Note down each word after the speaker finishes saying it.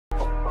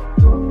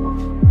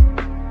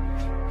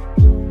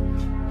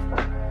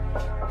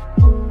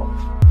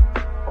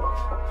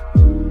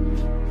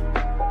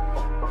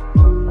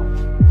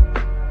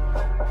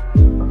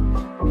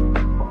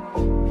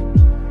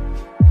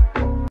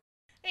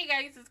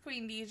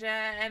Queendija,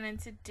 and in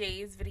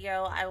today's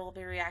video, I will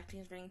be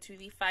reacting to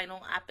the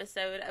final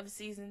episode of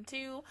Season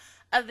 2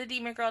 of the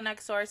Demon Girl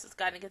Next Door. So it's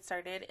going to get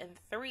started in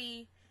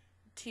 3,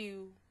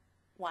 2,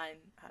 1.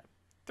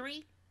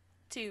 3,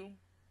 2,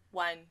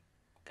 1,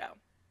 go.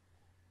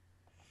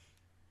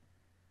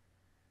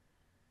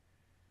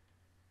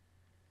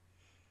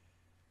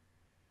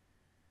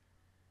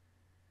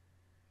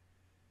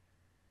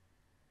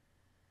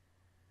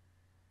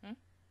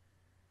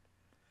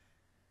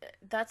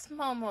 That's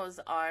Momo's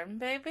arm,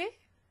 baby.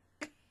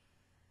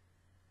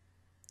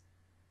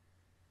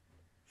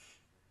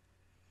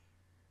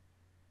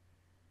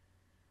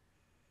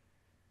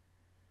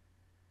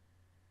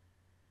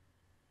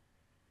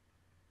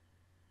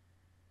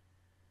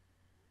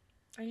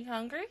 Are you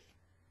hungry?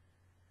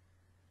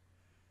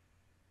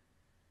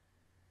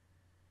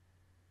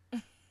 Yeah,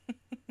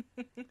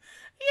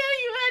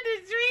 you had to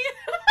dream.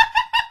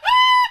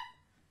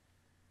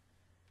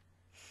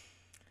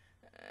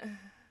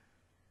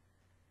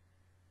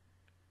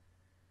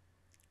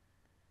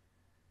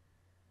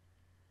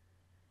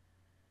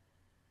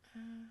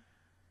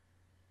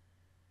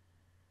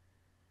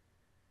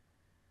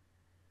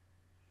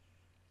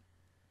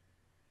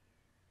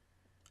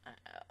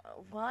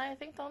 Well, I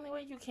think the only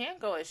way you can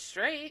go is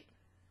straight.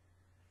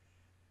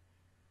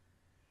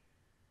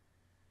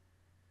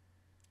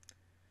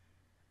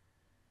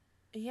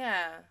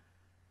 Yeah.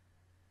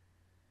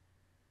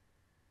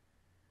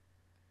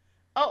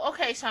 Oh,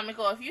 okay,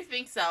 Shamiko, if you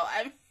think so.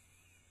 I'm...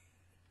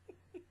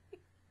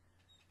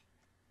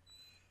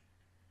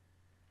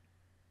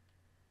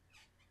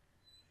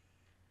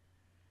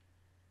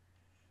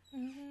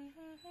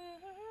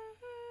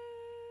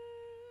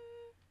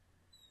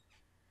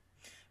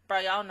 Bro,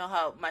 y'all know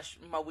how much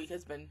my week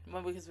has been. My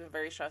week has been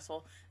very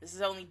stressful. This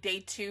is only day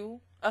 2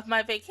 of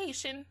my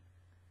vacation.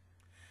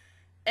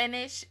 And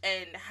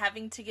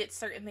having to get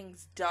certain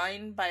things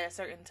done by a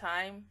certain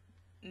time.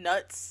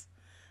 Nuts.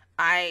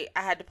 I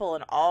had to pull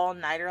an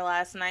all-nighter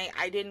last night.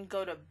 I didn't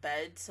go to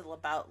bed till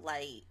about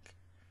like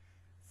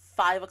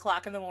 5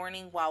 o'clock in the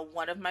morning while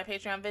one of my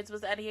Patreon vids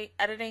was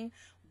editing.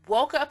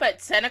 Woke up at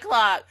 10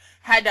 o'clock,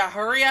 had to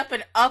hurry up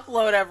and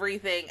upload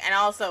everything, and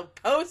also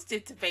post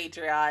it to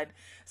Patreon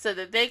so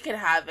that they could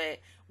have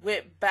it.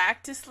 Went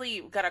back to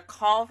sleep, got a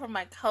call from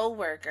my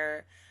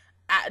coworker.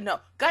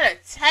 Got a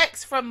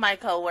text from my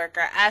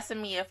coworker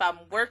asking me if I'm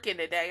working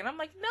today. And I'm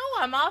like, no,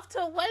 I'm off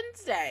till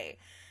Wednesday.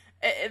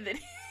 And then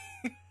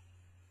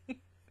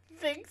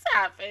things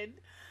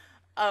happened.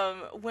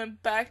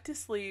 Went back to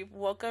sleep,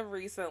 woke up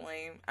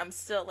recently. I'm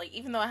still, like,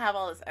 even though I have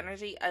all this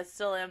energy, I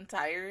still am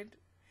tired.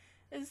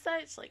 It's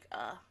such, like,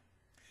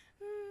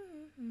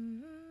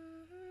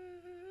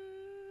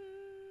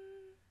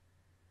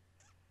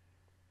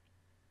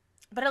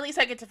 But at least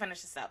I get to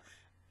finish this out.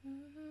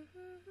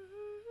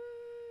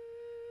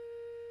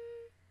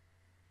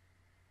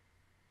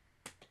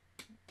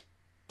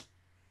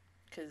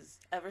 Because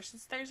ever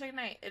since Thursday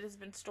night, it has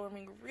been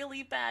storming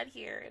really bad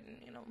here. And,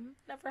 you know,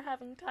 never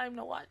having time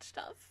to watch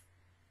stuff.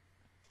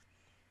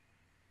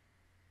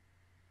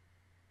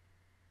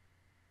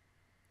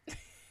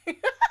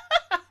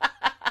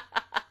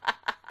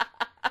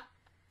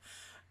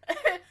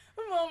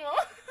 Momo.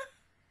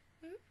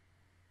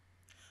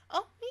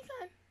 Oh, he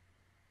gone.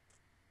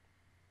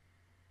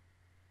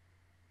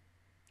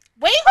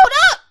 Wait, hold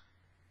up!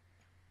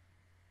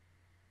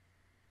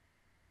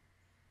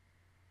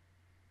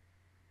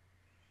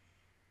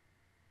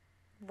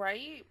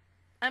 Right?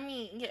 I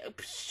mean, yeah.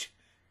 Psh,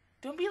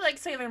 don't be like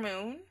Sailor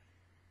Moon.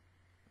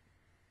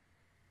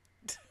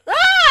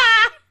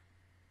 Ah!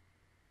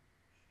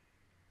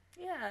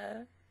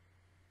 Yeah.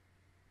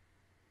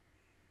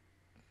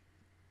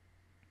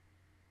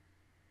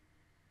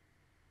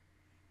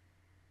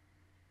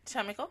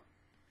 Shamiko?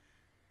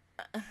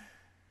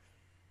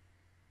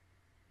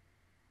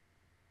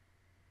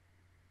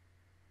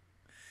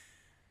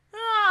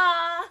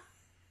 Ah!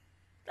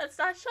 That's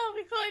not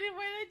Shamiko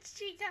anymore, that's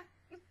Chica.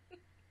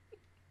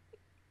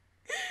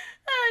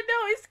 Oh no,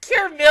 it's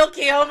Cure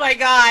Milky, oh my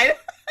god.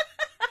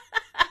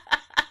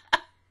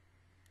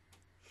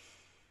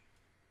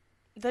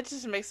 That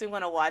just makes me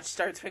want to watch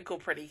Star Twinkle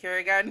Pretty here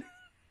again.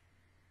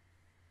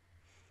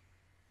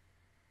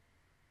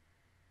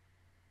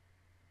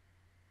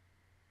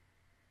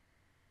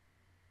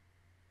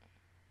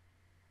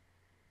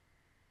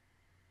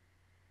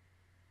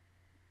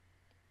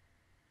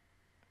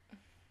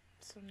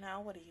 So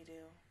now what do you do?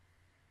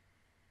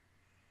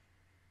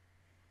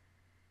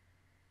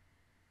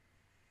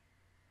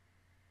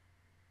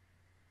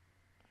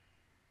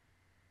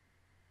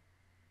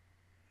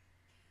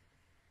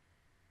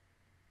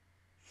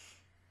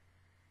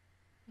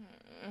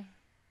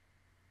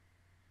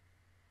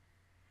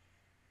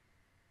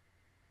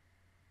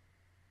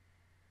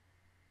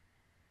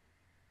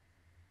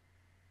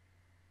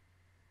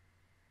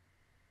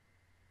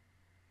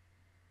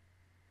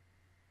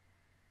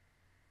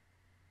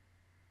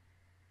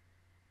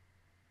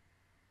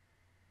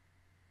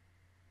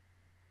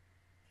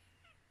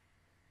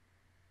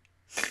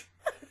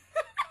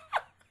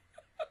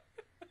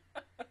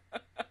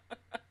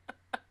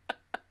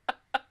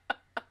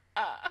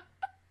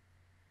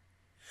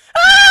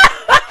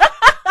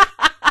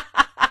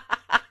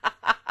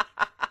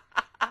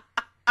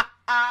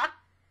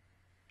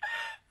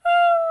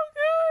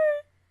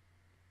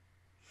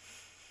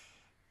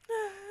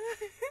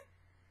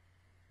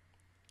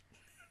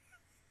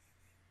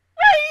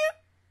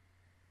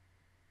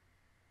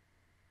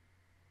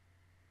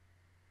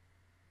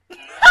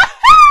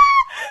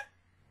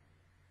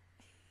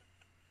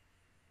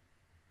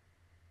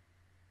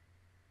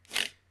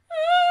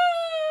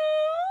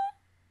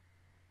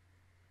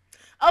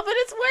 Oh, but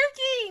it's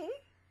working.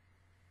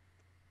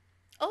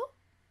 Oh.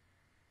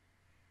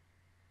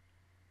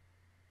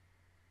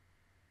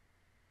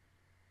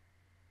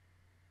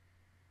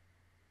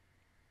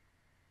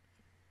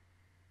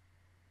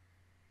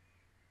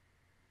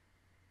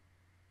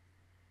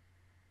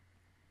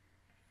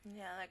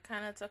 Yeah, that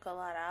kind of took a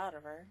lot out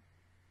of her.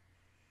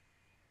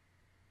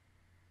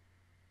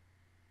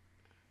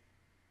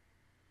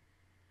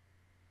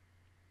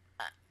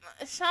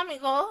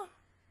 Shamigo.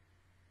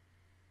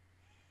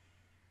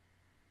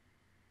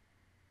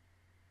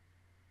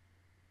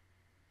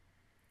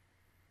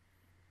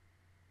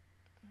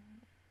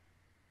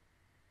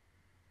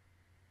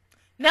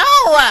 No!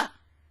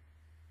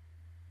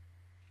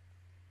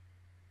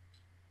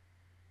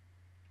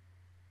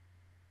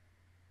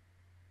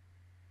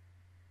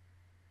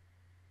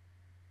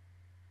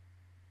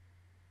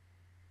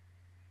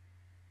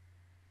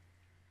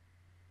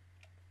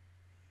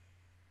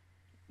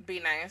 Be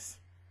nice.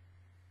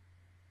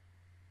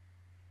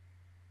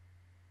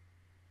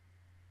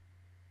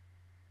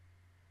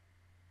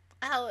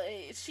 How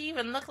she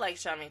even looked like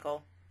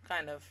Shamiko,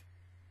 kind of.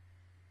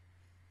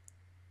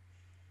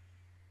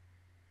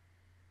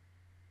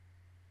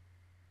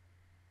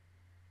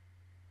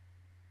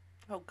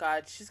 Oh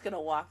God, she's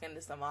gonna walk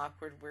into some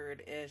awkward,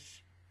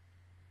 weird-ish.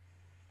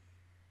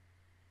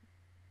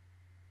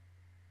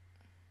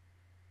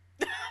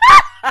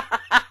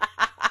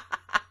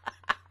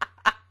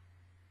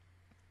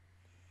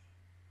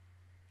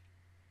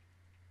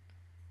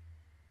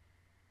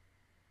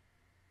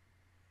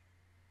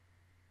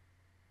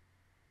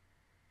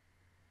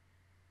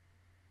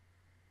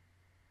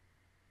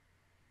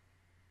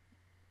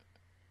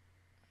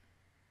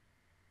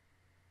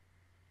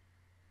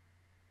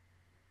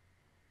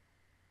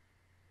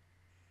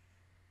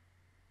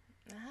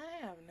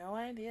 I have no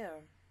idea.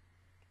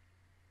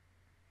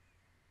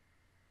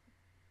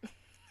 Where's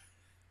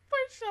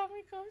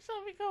Shamiko?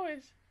 Shamiko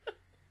is.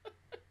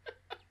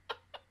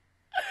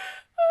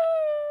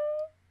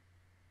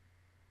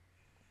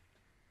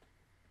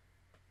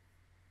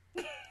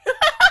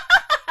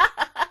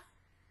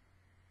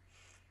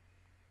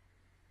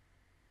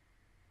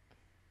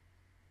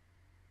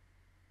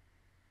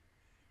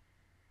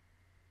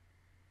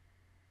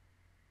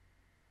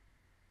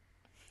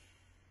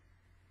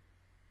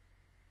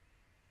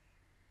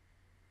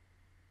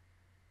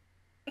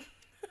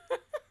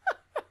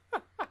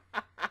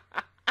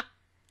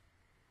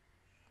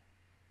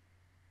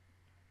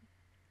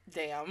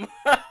 Damn.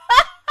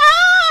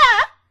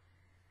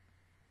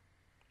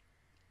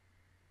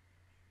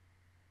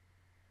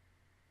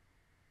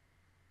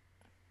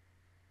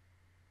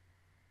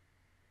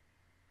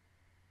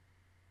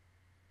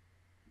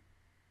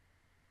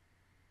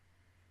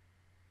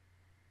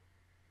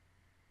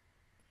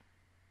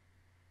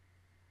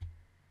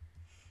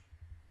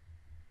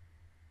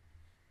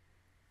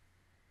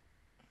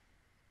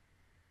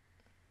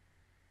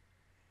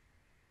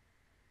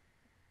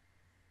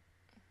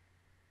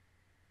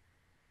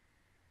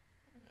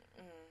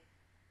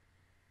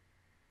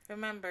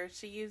 Remember,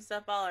 she used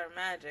up all her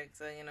magic,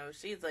 so, you know,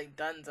 she's like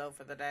Dunzo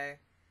for the day.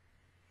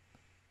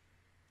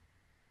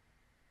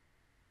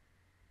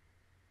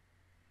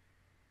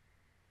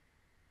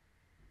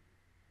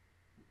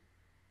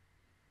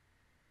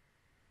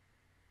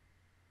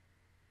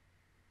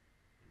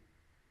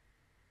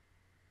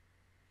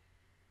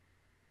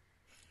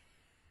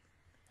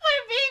 Poor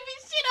baby,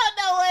 she don't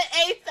know what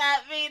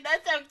ASAP means.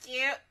 That's so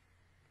cute.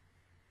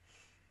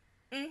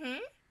 Mm-hmm.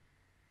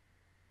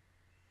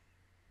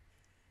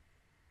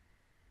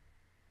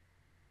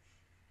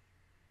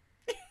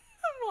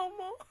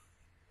 Momo.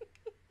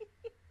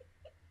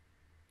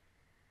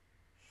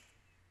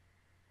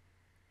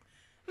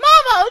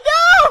 Momo,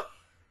 no!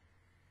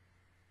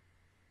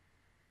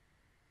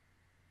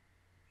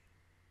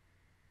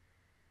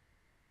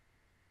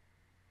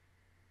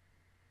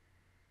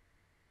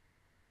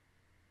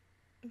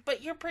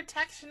 But your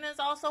protection is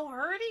also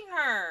hurting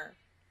her.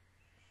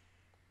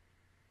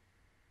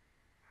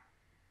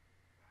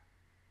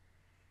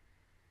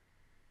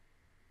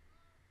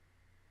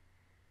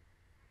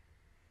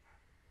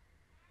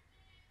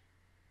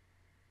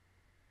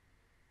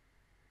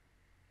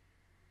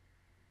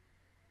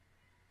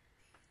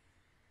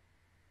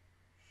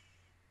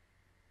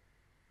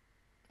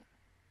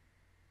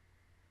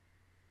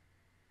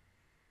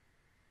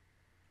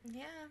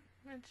 Yeah,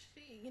 and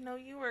she, you know,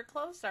 you were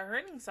close to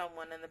hurting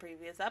someone in the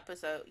previous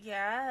episode.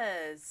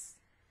 Yes.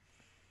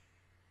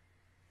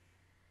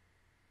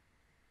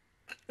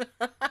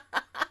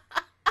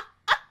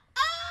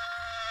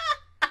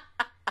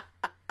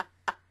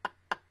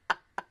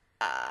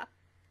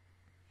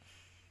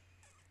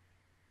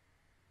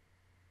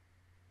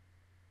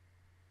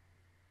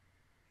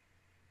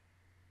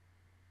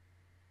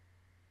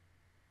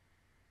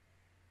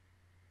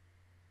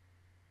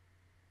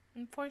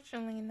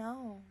 Unfortunately,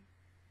 no.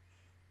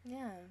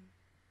 Yeah.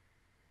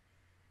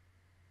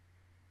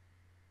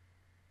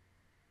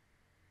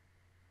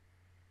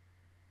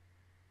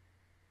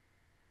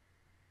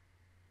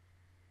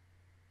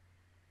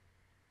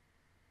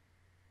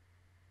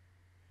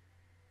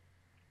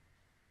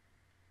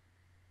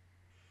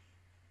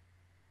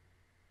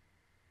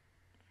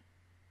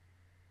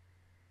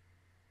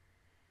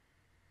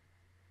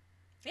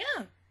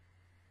 Yeah.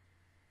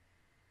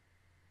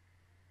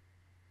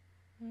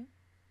 Hmm.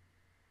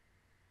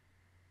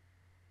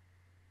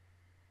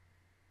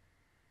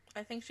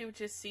 I think she would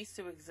just cease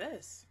to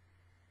exist.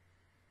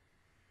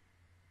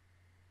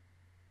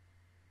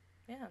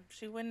 Yeah,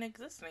 she wouldn't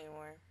exist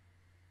anymore.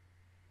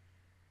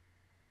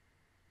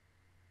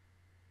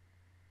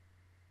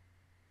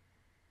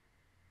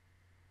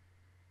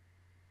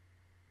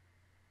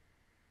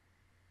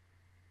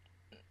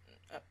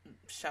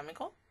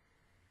 Shamiko?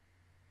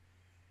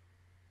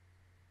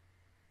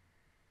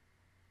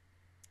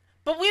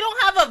 But we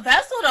don't have a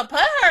vessel to put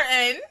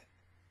her in.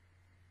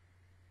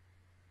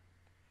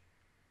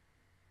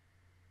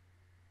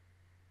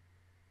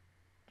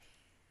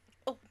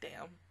 Oh,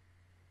 damn.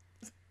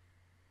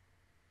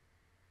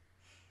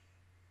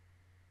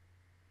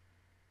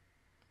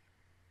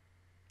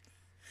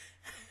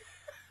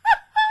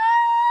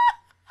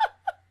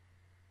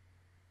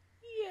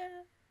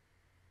 Yeah.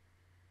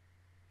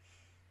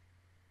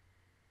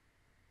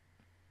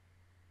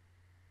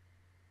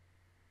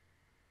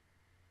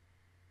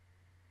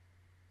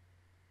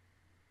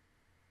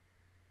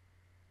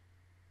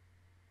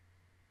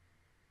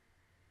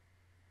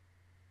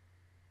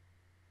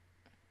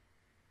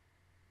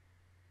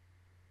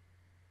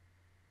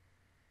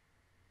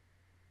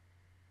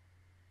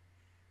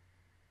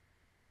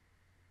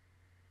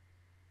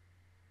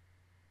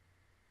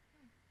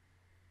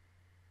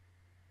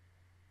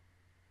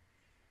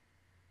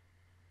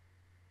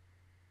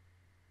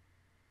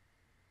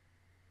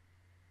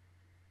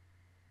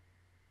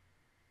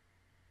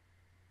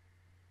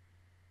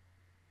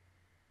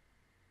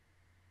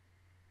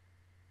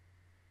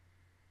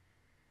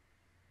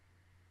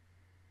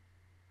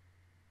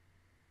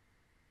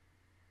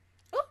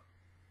 Oh.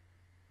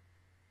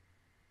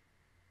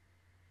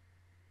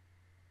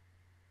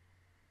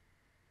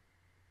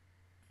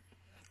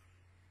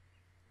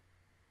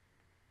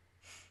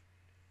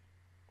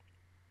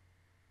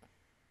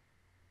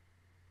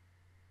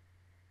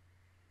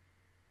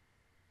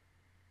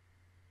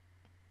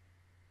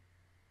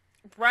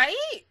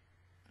 Right?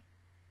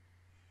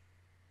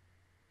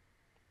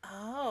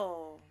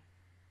 Oh.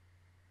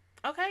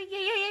 Okay,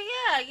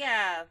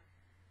 yeah.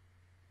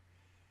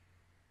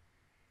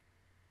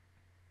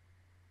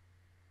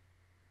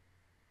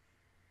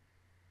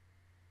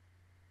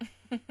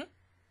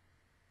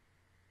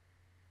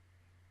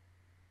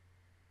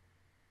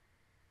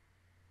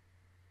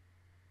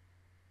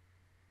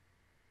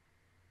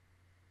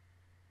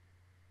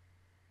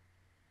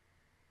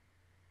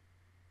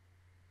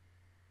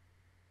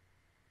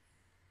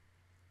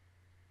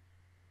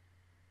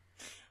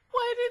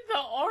 Why did the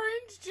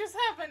orange just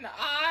have an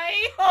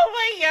eye? Oh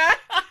my god.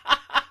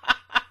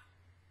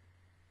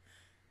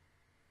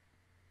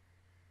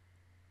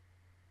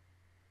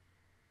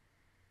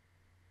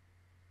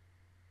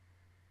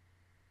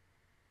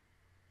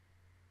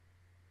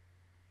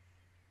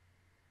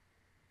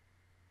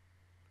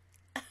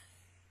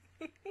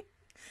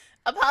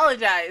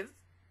 Apologize.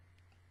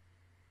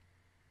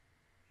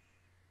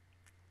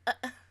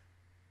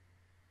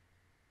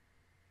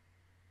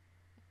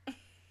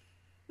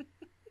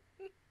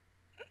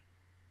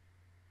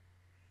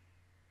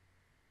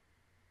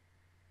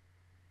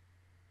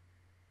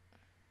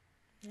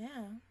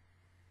 Yeah.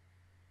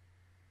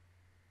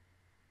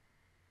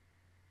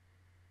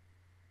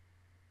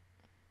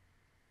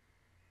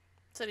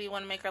 So do you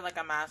want to make her like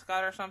a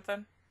mascot or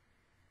something?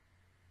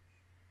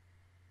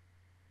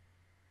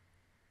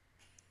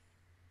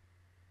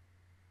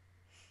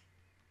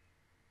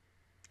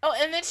 Oh,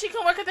 and then she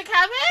can work at the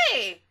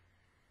cafe.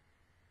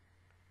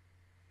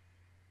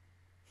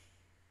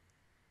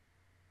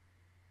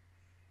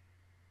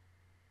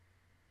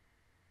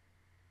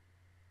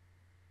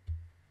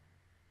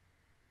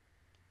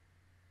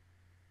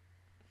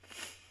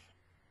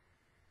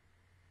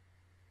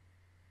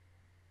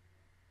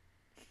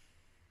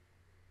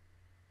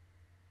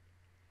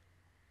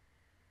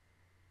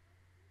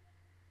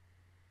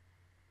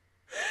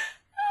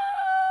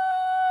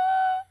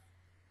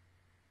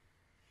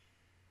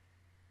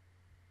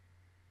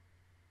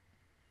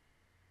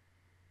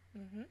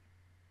 Mm-hmm.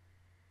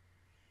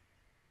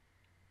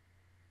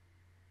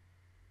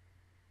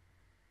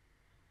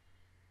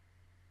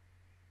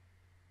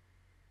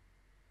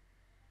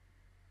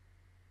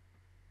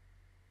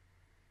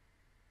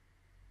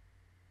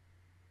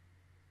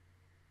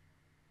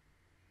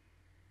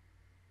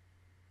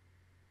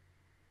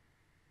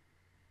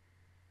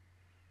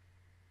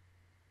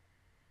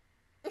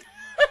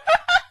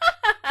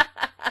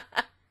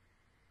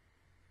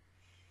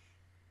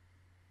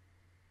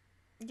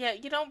 Yeah,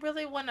 you don't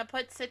really want to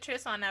put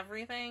citrus on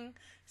everything.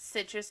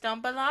 Citrus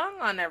don't belong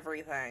on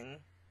everything.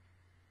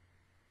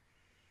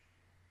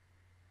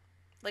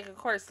 Like, of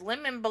course,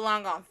 lemon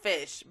belong on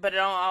fish, but it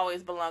don't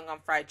always belong on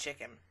fried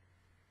chicken.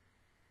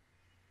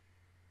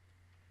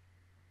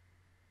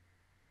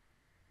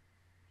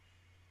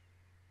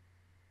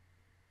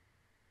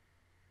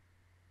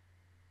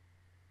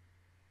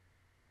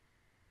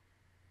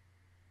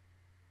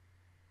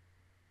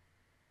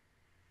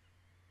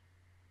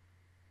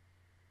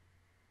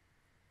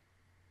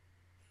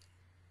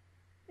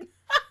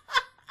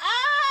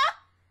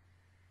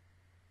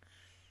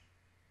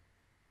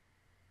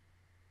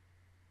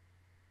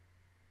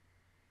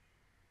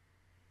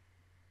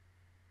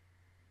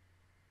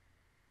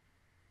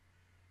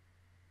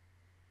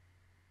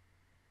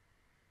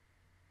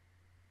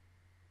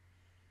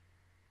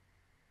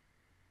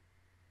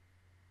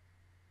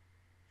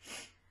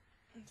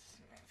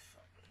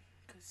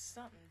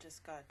 Something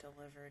just got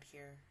delivered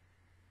here.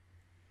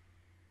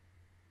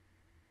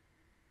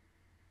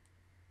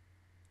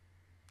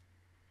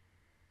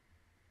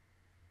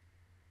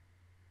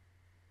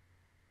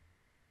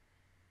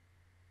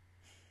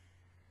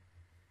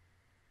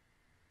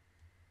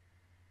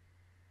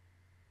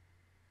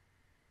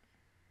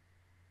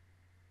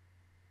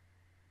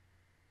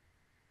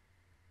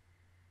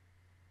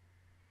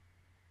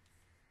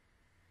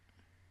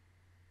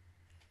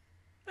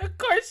 Of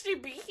course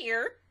she'd be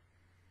here.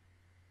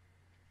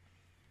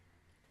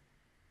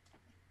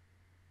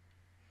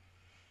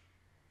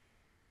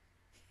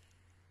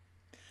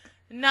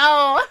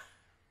 No.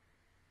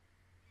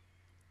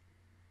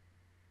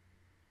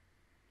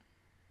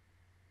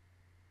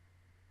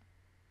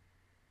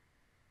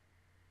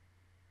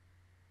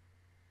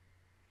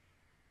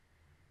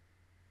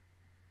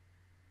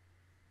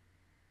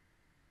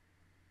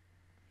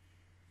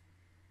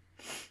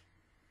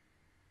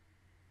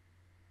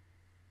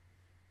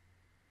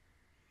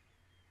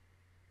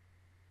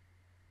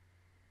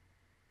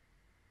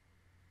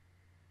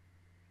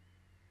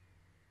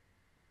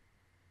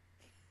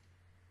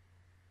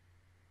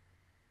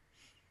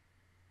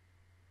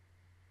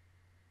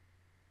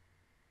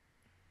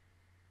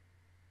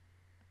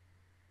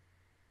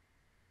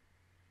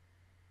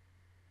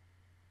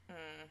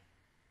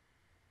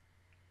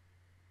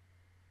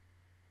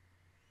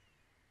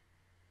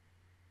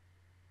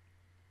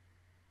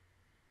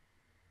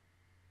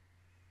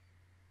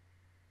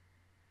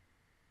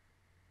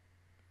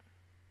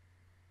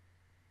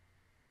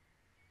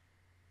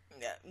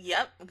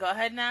 Yep, go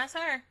ahead and ask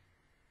her.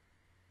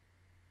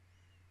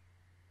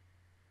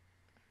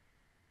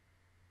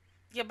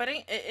 Yeah, but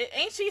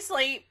ain't she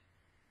asleep?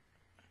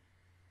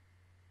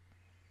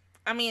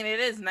 I mean, it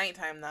is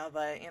nighttime though,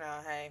 but, you know,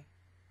 hey.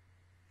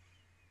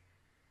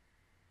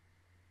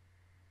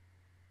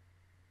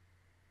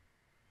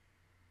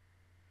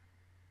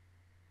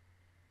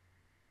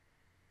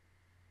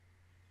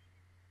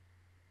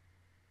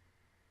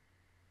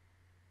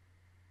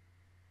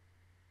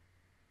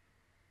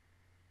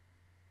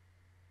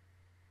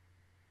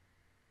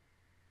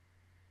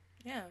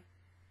 Yeah.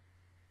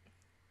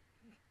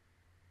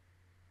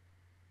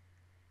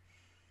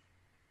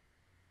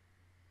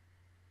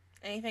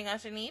 Anything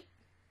else you need?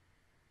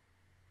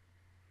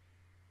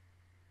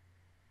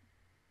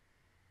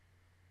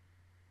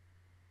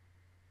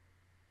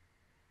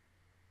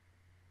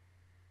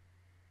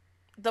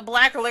 The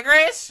black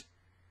licorice?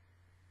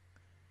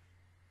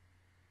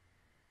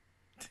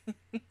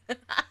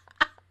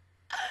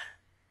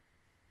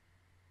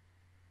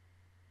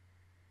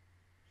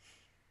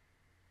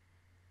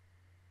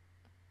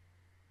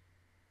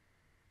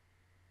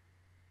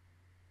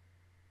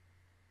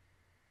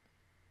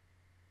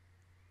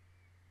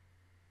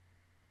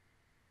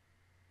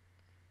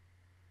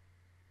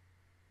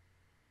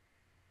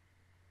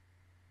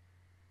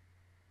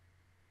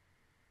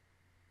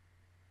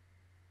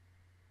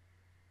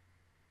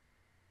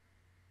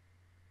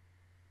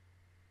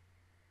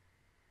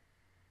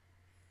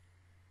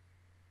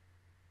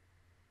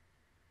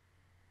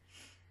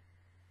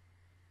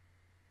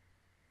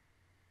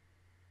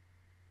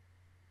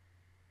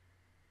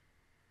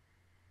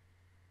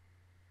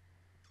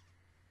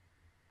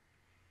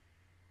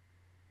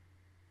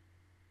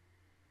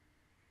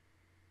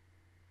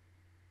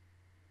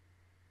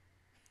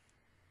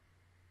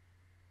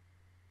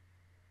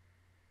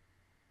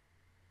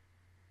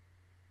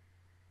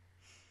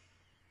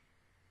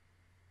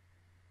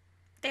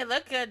 They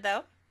look good,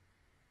 though.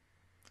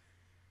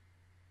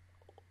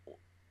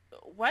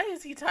 Why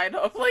is he tied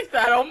up like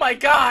that? Oh my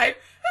god!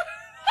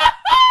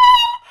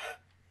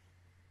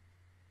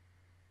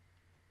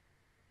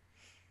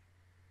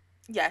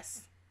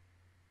 Yes.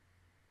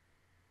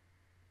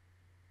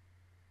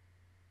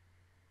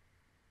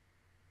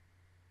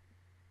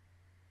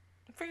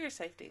 For your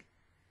safety.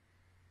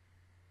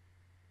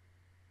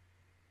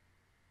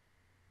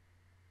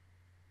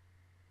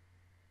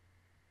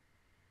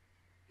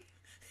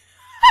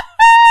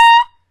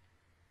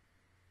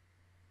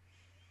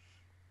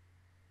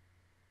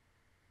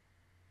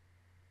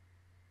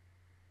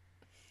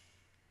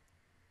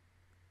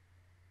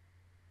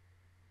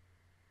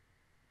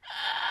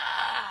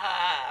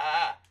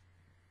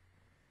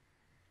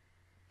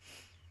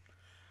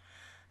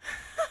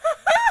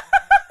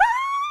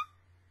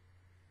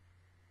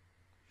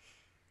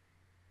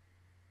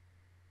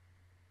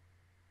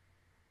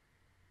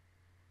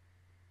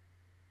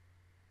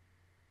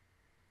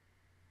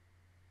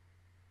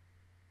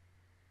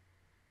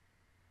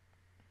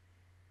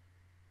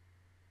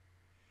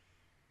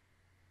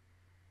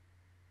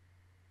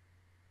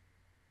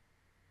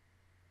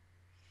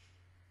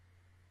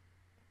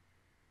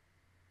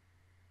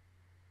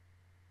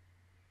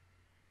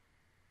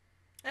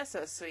 That's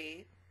so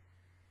sweet.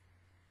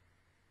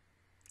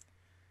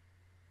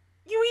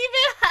 You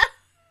even have...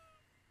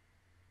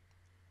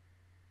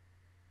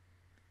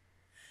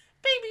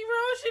 Baby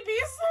Rose should be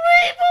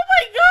asleep. Oh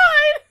my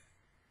god.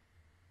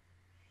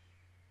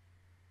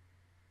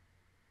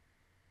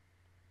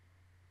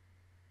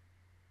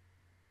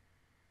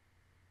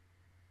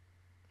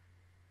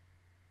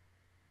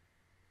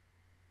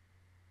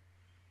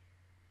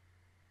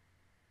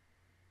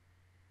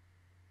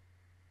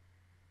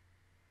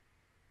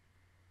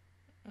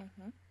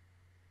 Mm-hmm.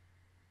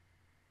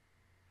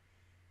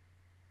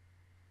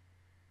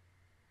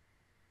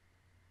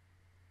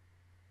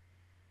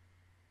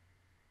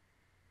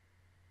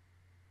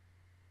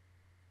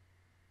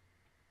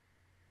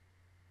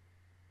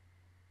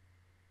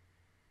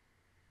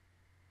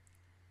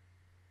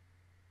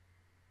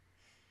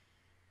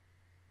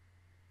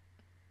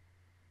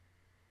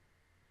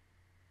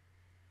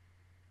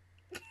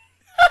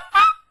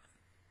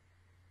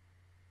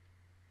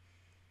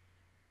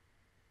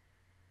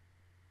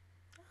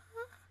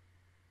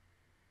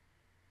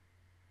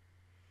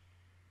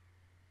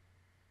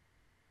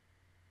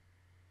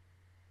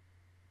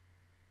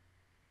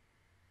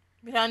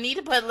 We don't need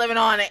to put limit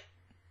on it.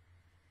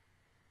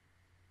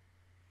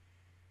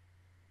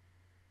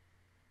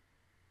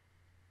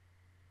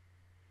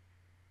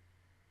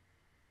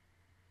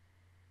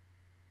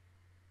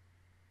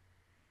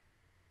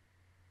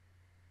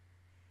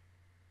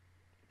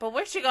 But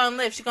where's she gonna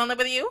live? She gonna live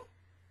with you?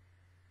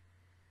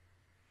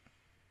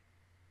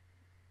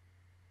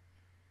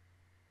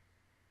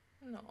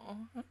 No.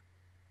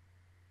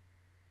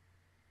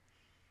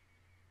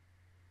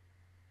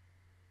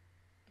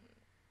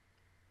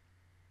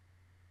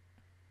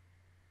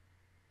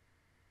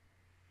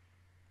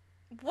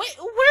 Wait,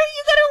 where are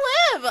you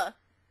gonna live?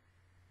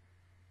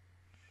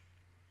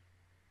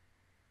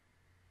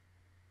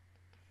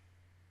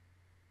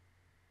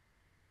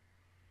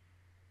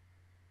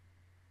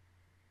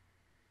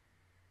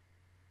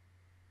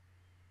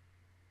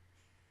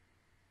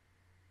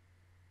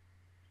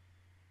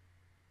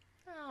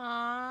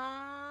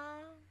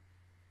 Aww.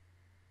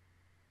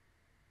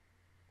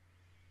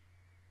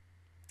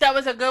 That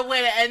was a good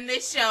way to end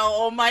this show.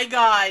 Oh my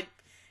god.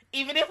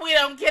 Even if we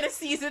don't get a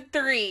season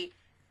 3,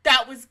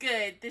 that was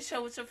good. This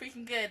show was so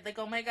freaking good. Like,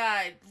 oh my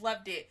god.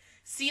 Loved it.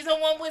 Season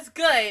 1 was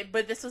good,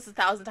 but this was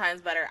 1,000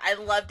 times better. I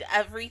loved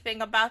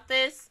everything about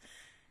this.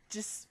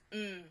 Just,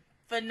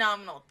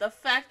 phenomenal. The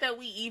fact that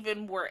we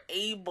even were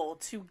able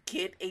to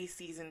get a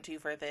season 2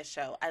 for this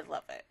show, I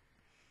love it.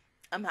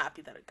 I'm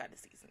happy that it got a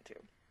season 2.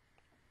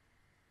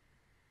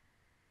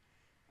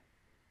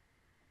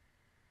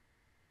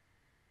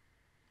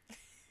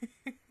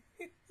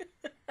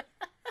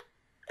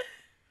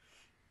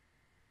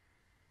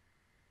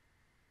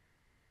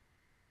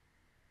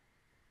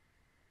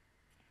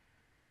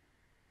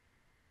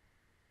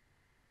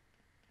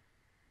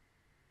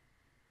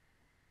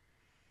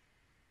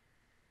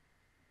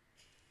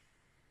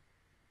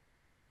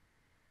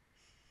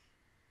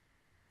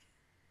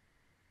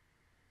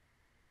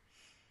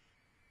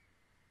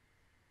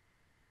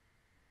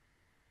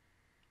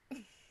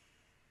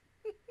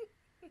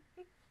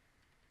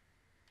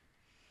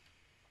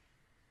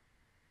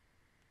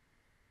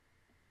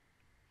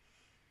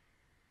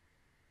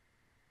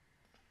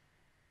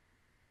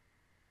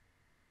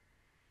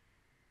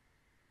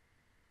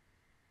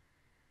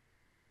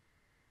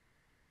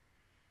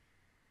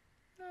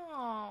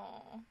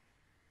 Oh.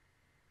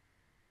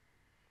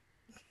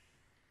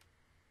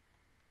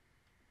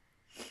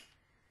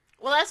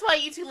 Well, that's why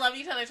you two love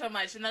each other so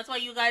much, and that's why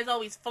you guys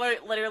always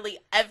flirt literally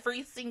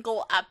every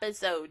single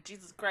episode.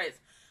 Jesus Christ.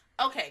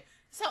 Okay,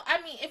 so,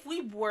 I mean, if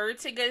we were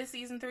to get a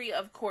season 3,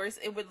 of course,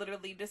 it would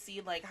literally to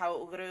see, like,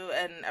 how Uru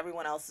and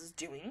everyone else is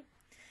doing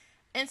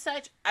and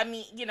such. I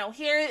mean, you know,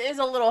 here is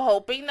a little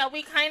hoping that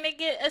we kind of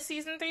get a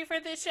season 3 for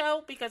this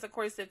show, because, of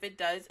course, if it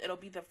does, it'll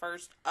be the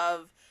first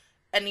of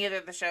any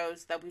of the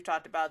shows that we've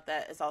talked about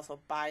that is also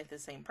by the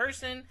same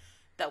person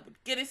that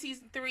would get a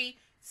season 3.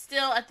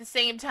 Still, at the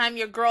same time,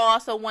 your girl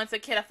also wants a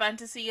Kid of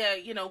Fantasy,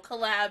 you know,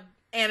 collab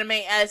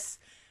anime-esque.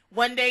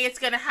 One day it's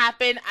gonna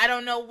happen. I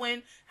don't know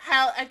when.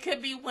 Hell, it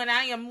could be when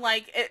I am,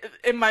 like,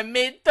 in my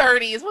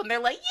mid-30s, when they're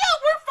like, yeah,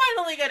 we're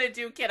finally gonna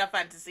do Kid of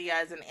Fantasy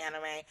as an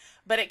anime.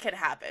 But it could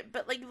happen.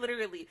 But, like,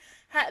 literally,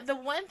 the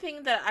one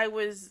thing that I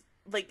was,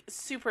 like,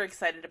 super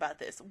excited about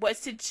this was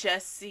to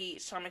just see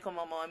Shamiko,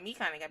 Momo, and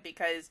Mikan again,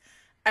 because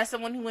as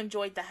someone who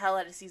enjoyed the hell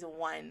out of season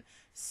 1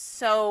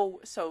 so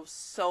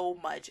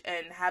much,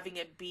 and having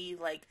it be,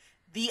 like,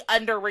 the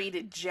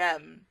underrated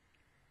gem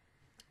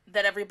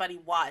that everybody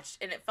watched,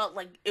 and it felt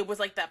like it was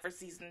like that for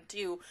season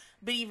 2,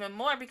 but even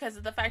more because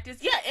of the fact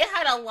is, yeah, it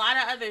had a lot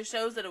of other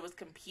shows that it was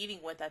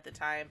competing with at the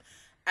time.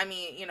 I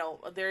mean, you know,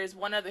 there is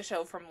one other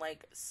show from,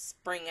 like,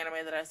 spring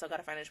anime that I still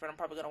gotta finish, but I'm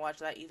probably gonna watch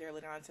that either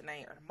later on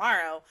tonight or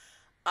tomorrow,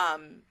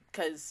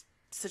 because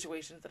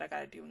situations that I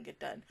gotta do and get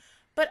done.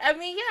 But, I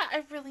mean, yeah,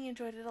 I really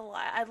enjoyed it a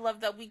lot. I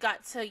love that we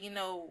got to, you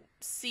know,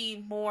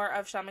 see more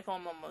of Shamiko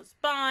and Momo's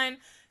bond.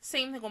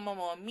 Same thing with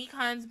Momo and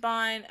Mikan's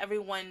bond.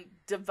 Everyone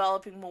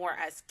developing more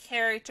as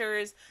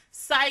characters.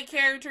 Side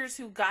characters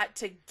who got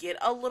to get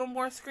a little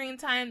more screen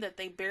time that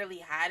they barely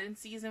had in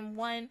season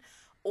 1.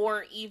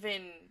 Or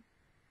even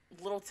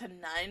little to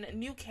none.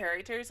 New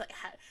characters. Like,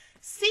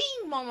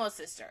 seeing Momo's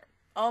sister.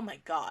 Oh my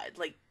god.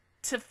 Like,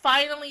 to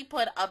finally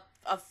put up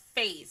a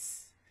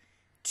face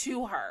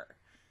to her.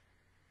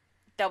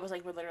 That was,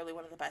 like, literally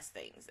one of the best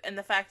things. And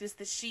the fact is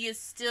that she is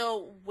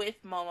still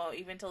with Momo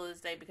even till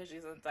this day because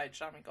she's inside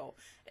Shamiko.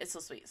 It's so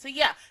sweet. So,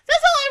 yeah.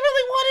 That's all I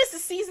really want is the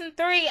season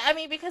 3. I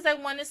mean, because I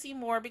want to see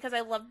more. Because I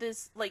love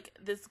this, like,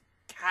 this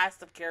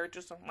cast of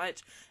characters so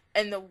much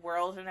and the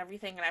world and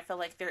everything, and I feel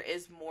like there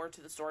is more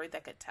to the story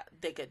that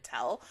they could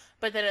tell.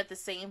 But then at the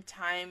same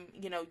time,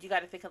 you know, you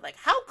got to think of like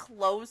how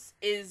close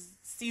is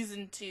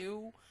season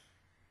 2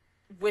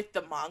 with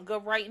the manga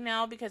right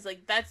now, because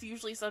like that's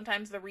usually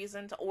sometimes the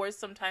reason to, or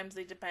sometimes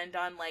they depend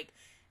on like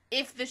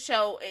if the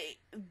show,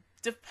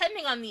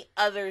 depending on the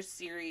other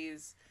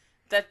series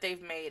that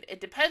they've made,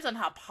 it depends on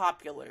how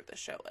popular the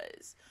show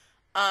is.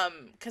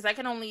 Because I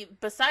can only,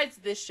 besides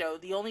this show,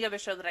 the only other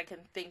show that I can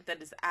think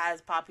that is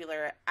as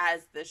popular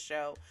as this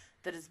show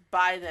that is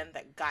by them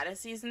that got a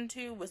season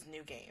 2 was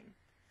New Game.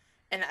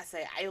 And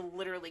I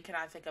literally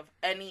cannot think of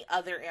any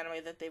other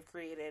anime that they've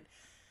created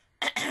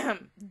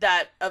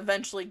that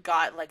eventually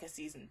got like a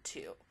season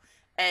 2.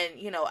 And,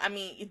 you know, I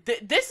mean,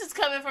 this is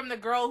coming from the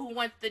girl who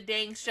went to the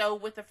dang show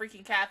with the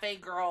freaking cafe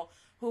girl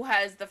who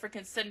has the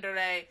freaking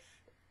Cinderella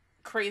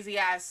crazy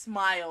ass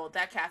smile,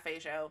 that cafe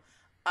show,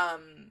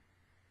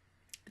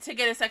 to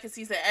get a second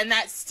season, and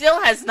that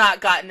still has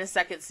not gotten a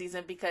second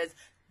season because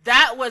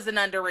that was an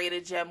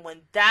underrated gem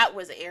when that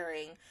was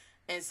airing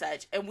and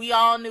such, and we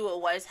all knew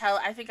it was. Hell,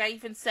 I think I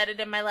even said it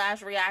in my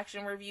last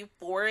reaction review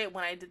for it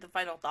when I did the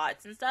final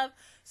thoughts and stuff.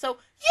 So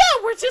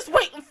yeah, we're just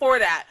waiting for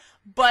that.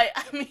 But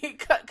I mean,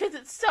 because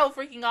it's so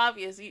freaking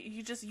obvious,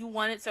 you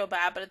want it so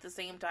bad, but at the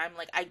same time,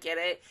 like, I get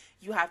it,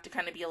 you have to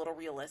kind of be a little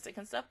realistic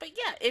and stuff. But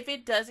yeah, if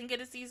it doesn't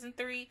get a season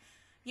 3,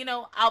 you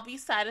know, I'll be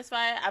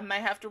satisfied. I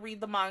might have to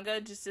read the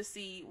manga just to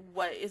see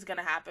what is going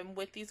to happen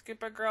with these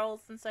group of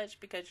girls and such,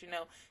 because, you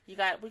know, we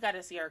got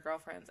to see our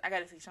girlfriends. I got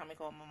to see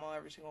Shamiko and Momo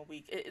every single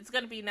week. It's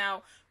going to be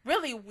now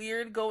really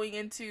weird going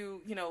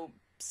into, you know,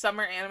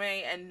 summer anime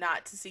and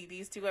not to see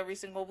these two every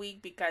single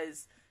week,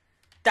 because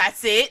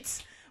that's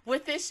it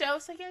with this show.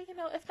 So yeah, you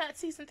know, if not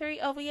season 3,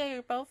 OVA,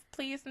 you're both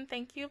pleased and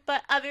thank you.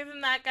 But other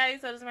than that,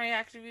 guys, that is my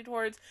reaction review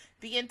towards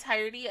the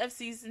entirety of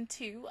season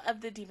 2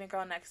 of the Demon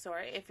Girl Next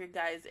Door. If you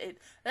guys,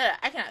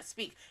 I cannot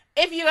speak.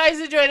 If you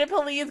guys enjoyed it,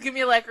 please give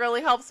me a like. It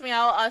really helps me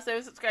out.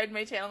 Also, subscribe to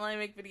my channel. I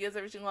make videos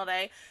every single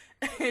day.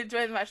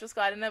 Join the Master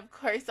Squad. And of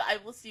course, I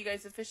will see you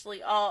guys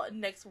officially all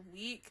next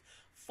week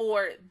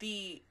for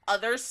the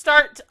other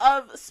start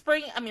of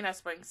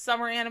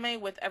summer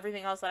anime with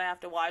everything else that I have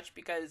to watch,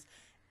 because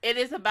it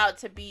is about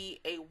to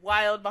be a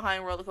wild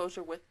behind roller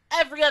coaster with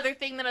every other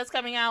thing that is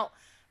coming out.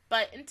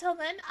 But until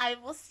then, I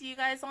will see you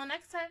guys all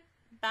next time.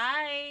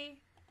 Bye.